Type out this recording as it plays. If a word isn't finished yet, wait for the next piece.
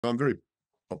I'm very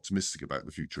optimistic about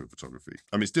the future of photography.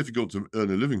 I mean, it's difficult to earn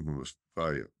a living from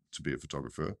to be a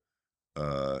photographer.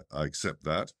 I accept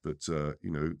that, but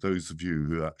those of you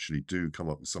who actually do come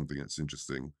up with something that's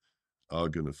interesting are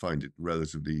going to find it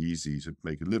relatively easy to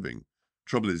make a living.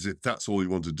 Trouble is, if that's all you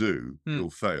want to do, Mm. you'll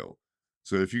fail.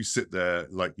 So if you sit there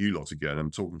like you lot again,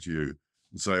 I'm talking to you,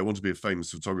 and say, I want to be a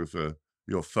famous photographer,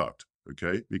 you're fucked,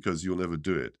 okay? Because you'll never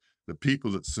do it. The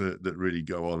people that really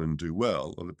go on and do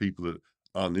well are the people that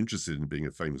aren't interested in being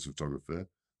a famous photographer.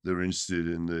 They're interested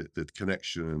in the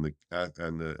connection and the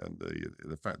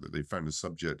fact that they found a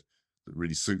subject that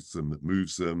really suits them, that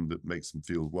moves them, that makes them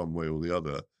feel one way or the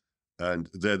other, and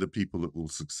they're the people that will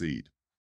succeed.